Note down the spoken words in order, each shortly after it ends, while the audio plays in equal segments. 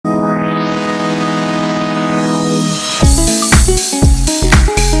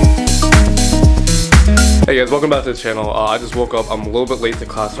Hey guys, welcome back to the channel. I just woke up. I'm a little bit late to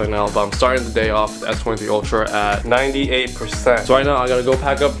class right now, but I'm starting the day off with the S23 Ultra at 98%. So right now I gotta go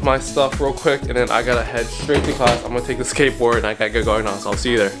pack up my stuff real quick and then I gotta head straight to class. I'm gonna take the skateboard and I gotta get going on, so I'll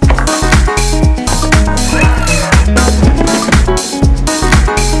see you there.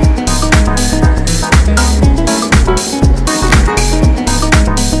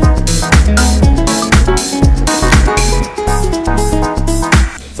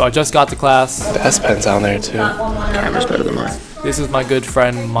 So I just got to class. The S Pen's down there too. Camera's better than mine. This is my good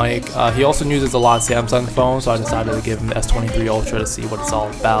friend Mike. He also uses a lot of Samsung phones, so I decided to give him the S23 Ultra to see what it's all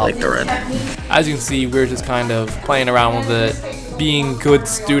about. Like the red. As you can see, we're just kind of playing around with it, being good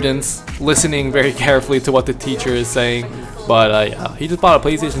students, listening very carefully to what the teacher is saying. But yeah, he just bought a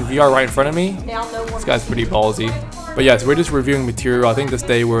PlayStation VR right in front of me. This guy's pretty ballsy. But yes, we're just reviewing material. I think this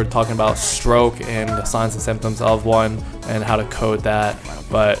day we're talking about stroke and the signs and symptoms of one and how to code that.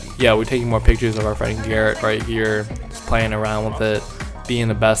 But yeah, we're taking more pictures of our friend Garrett right here, just playing around with it, being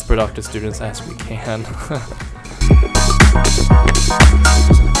the best productive students as we can.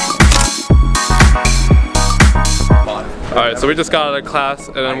 Alright, so we just got out of class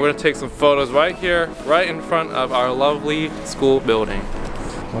and then we're gonna take some photos right here, right in front of our lovely school building.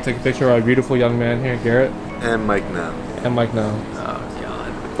 I'll take a picture of our beautiful young man here, Garrett. And Mike now. And Mike now. Oh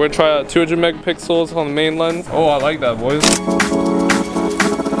god. We're gonna try out 200 megapixels on the main lens. Oh, I like that, boys.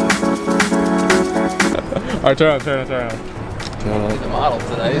 Alright, turn on. The model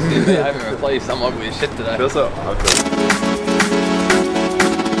today. See, I haven't replaced some ugly shit today. Feels so awkward.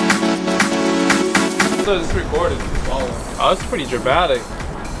 So it's recorded. Oh, that's pretty dramatic.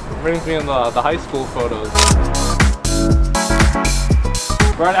 Brings me in the high school photos.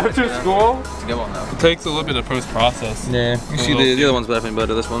 Right after school? It's a good one though. It takes a little bit of post-process. Yeah, you see the other one's definitely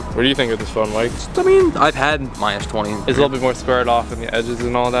better, this one. What do you think of this phone, Mike? I mean, I've had my S20. It's a little bit more squared off in the edges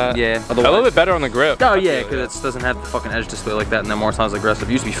and all that. Yeah. A little bit better on the grip. Oh yeah, because it doesn't have the fucking edge display like that, and then more sounds aggressive.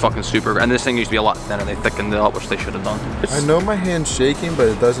 It used to be fucking super, and this thing used to be a lot thinner. They thickened it up, which they should have done. I know my hand's shaking, but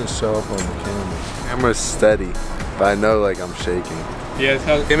it doesn't show up on the camera. The camera's steady, but I know like I'm shaking. Yeah, it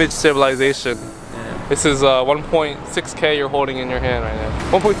has image stabilization. This is 1.6K you're holding in your hand right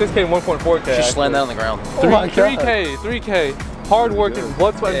now. 1.6K and 1.4K. Just land that on the ground. 3K. Hard working,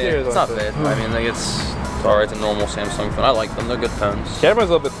 blood, sweat, and tears. It's not bad. I mean, like it's alright. It's a normal Samsung phone. I like them. They're good phones. Camera's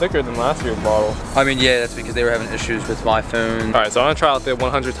a little bit thicker than last year's model. I mean, yeah, that's because they were having issues with my phone. Alright, so I'm gonna try out the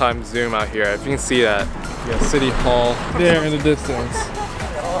 100 times zoom out here. If you can see that, you got City Hall there in the distance.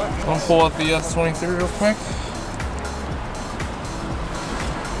 I'm gonna pull out the S23 real quick.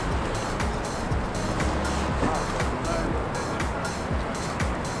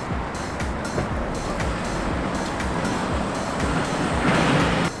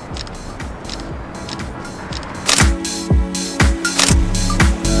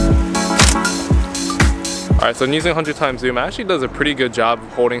 Alright, so I'm using 100 times zoom. It actually does a pretty good job of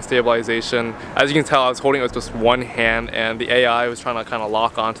holding stabilization. As you can tell, I was holding it with just one hand and the AI was trying to kind of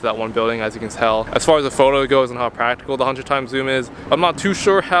lock onto that one building, as you can tell. As far as the photo goes and how practical the 100 times zoom is, I'm not too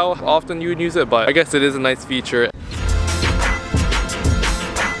sure how often you would use it, but I guess it is a nice feature.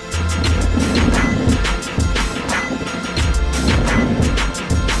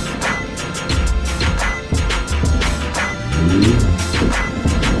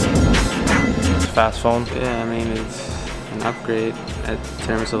 Fast phone. Yeah, I mean it's an upgrade in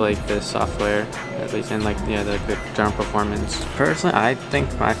terms of like the software, at least in like the general performance. Personally, I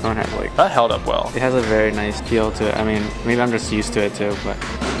think my phone has like That held up well. it has a very nice feel to it. I mean, maybe I'm just used to it too, but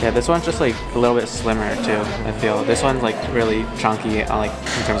yeah, this one's just like a little bit slimmer too. I feel this one's like really chunky, like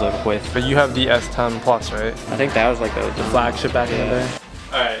in terms of width. But you have the S10 Plus, right? I think that was like the Flagship back in the day.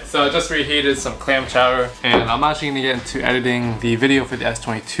 Alright, so I just reheated some clam chowder and I'm actually going to get into editing the video for the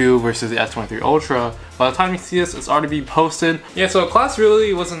S22 versus the S23 Ultra. By the time you see this, it's already been posted. Yeah, so class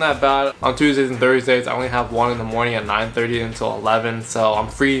really wasn't that bad. On Tuesdays and Thursdays, I only have one in the morning at 9:30 until 11, so I'm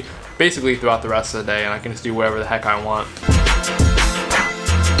free basically throughout the rest of the day and I can just do whatever the heck I want.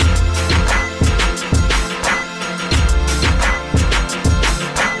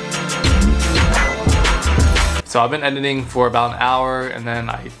 So I've been editing for about an hour and then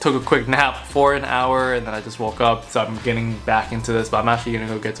I took a quick nap for an hour and then I just woke up, so I'm getting back into this, but I'm actually gonna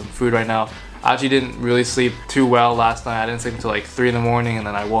go get some food right now. I actually didn't really sleep too well last night. I didn't sleep until like 3 in the morning and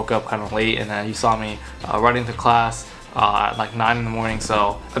then I woke up kind of late and then you saw me running to class at like 9 in the morning,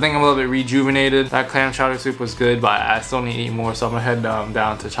 so I think I'm a little bit rejuvenated. That clam chowder soup was good, but I still need to eat more, so I'm gonna head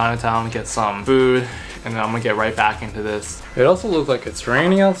down to Chinatown and get some food and then I'm gonna get right back into this. It also looks like it's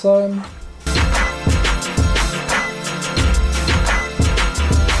raining outside.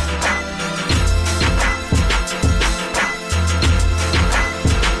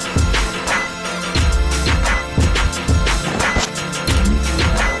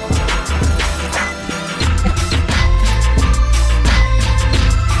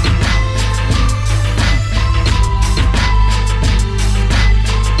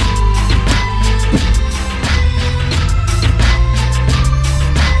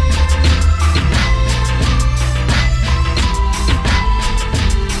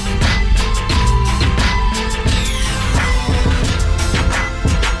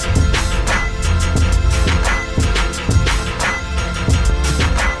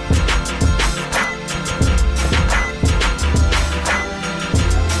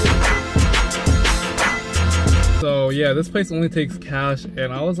 yeah, this place only takes cash,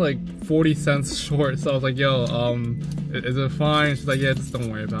 and I was like 40 cents short, so I was like, yo, is it fine? She's like, yeah, just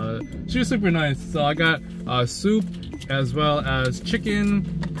don't worry about it. She was super nice. So I got soup, as well as chicken,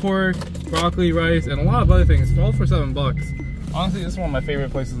 pork, broccoli, rice, and a lot of other things, all for $7. Honestly, this is one of my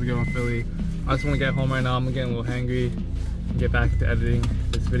favorite places to go in Philly. I just want to get home right now. I'm getting a little hangry and get back to editing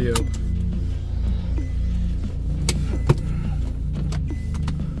this video.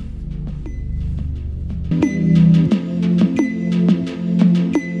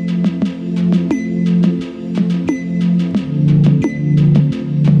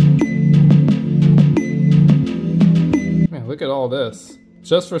 Man, look at all this.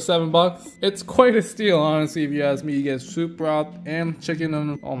 Just for $7. It's quite a steal, honestly, if you ask me. You get soup broth and chicken,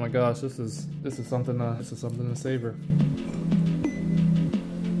 and oh my gosh, this is something to savor.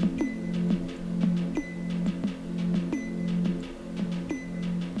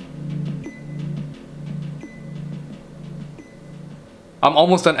 I'm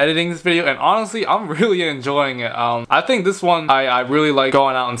almost done editing this video, and honestly, I'm really enjoying it. I think this one, I really like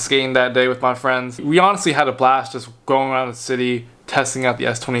going out and skating that day with my friends. We honestly had a blast just going around the city, testing out the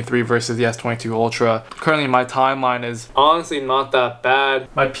S23 versus the S22 Ultra. Currently, my timeline is honestly not that bad.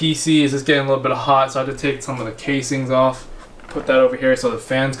 My PC is just getting a little bit hot, so I had to take some of the casings off. Put that over here so the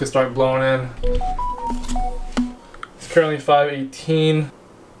fans could start blowing in. It's currently 5:18.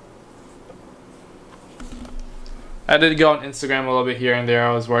 I did go on Instagram a little bit here and there.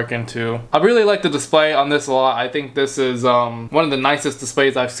 I was working too. I really like the display on this a lot. I think this is one of the nicest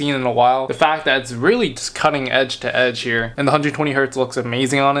displays I've seen in a while. The fact that it's really just cutting edge to edge here, and the 120 Hz looks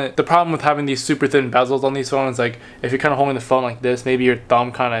amazing on it. The problem with having these super thin bezels on these phones, like if you're kind of holding the phone like this, maybe your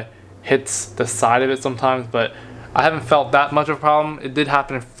thumb kind of hits the side of it sometimes, but I haven't felt that much of a problem. It did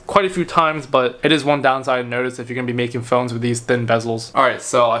happen quite a few times, but it is one downside to notice if you're gonna be making phones with these thin bezels. Alright,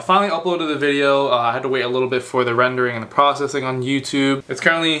 so I finally uploaded the video. I had to wait a little bit for the rendering and the processing on YouTube. It's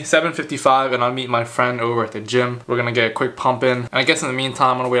currently 7:55 and I'm meeting my friend over at the gym. We're gonna get a quick pump in. And I guess in the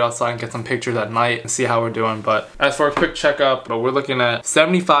meantime, I'm gonna wait outside and get some pictures at night and see how we're doing. But as for a quick checkup, we're looking at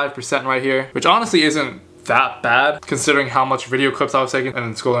 75% right here, which honestly isn't that bad considering how much video clips I was taking, and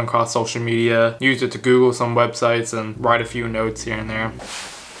then scrolling across social media. Used it to Google some websites and write a few notes here and there.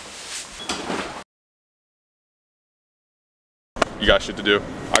 You got shit to do.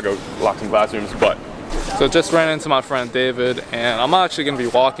 I go lock some classrooms, but. So just ran into my friend David, and I'm actually gonna be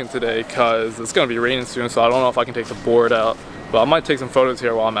walking today because it's gonna be raining soon, so I don't know if I can take the board out, but I might take some photos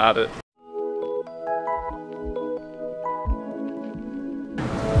here while I'm at it.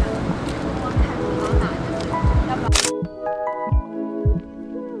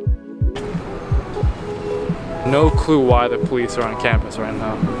 No clue why the police are on campus right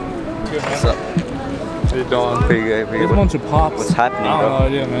now. What's up? How you doing? Pretty good, pretty good. There's a bunch of pops. What's happening, I bro? don't know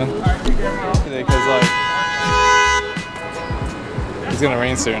idea, man. Because like, it's gonna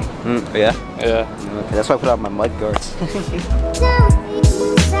rain soon. Yeah? Yeah. Okay, that's why I put out my mud guards.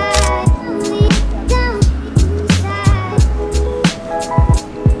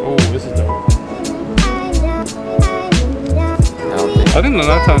 Oh, this is dope. I think the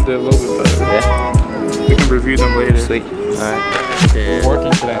nighttime did a little bit better. Yeah? We can review them later. Sweet. Alright. I'm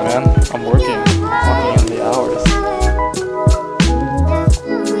working today, man. I'm working. Clocking in the hours.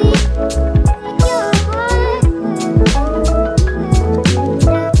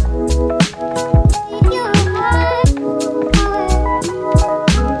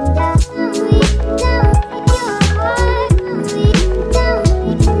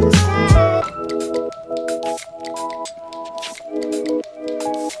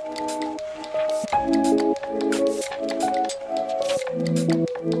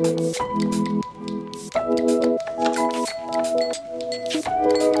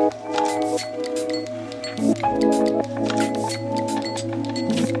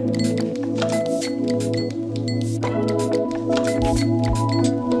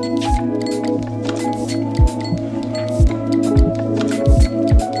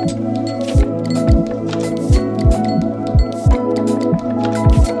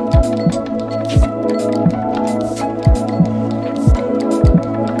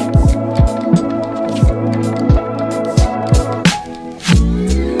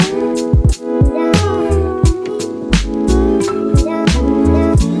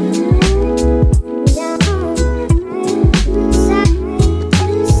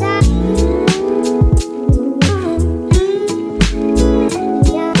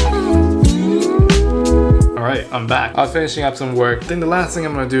 Alright, I'm back. I was finishing up some work. I think the last thing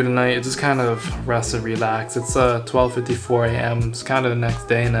I'm gonna do tonight is just kind of rest and relax. It's 12:54 a.m. It's kind of the next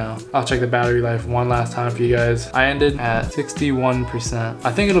day now. I'll check the battery life one last time for you guys. I ended at 61%.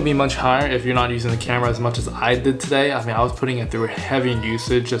 I think it'll be much higher if you're not using the camera as much as I did today. I mean, I was putting it through heavy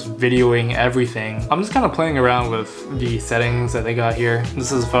usage, just videoing everything. I'm just kind of playing around with the settings that they got here.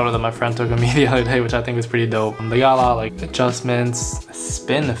 This is a photo that my friend took of me the other day, which I think was pretty dope. They got a lot of like adjustments, a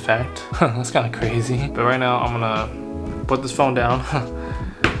spin effect. That's kind of crazy. But right now I'm gonna put this phone down.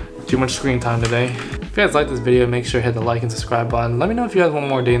 Too much screen time today. If you guys like this video, make sure to hit the like and subscribe button. Let me know if you guys want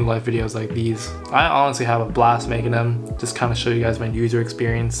more day in the life videos like these. I honestly have a blast making them. Just kind of show you guys my user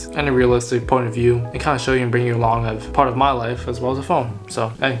experience and a realistic point of view, and kind of show you and bring you along as part of my life as well as a phone. So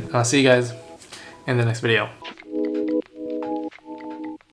hey, I'll see you guys in the next video.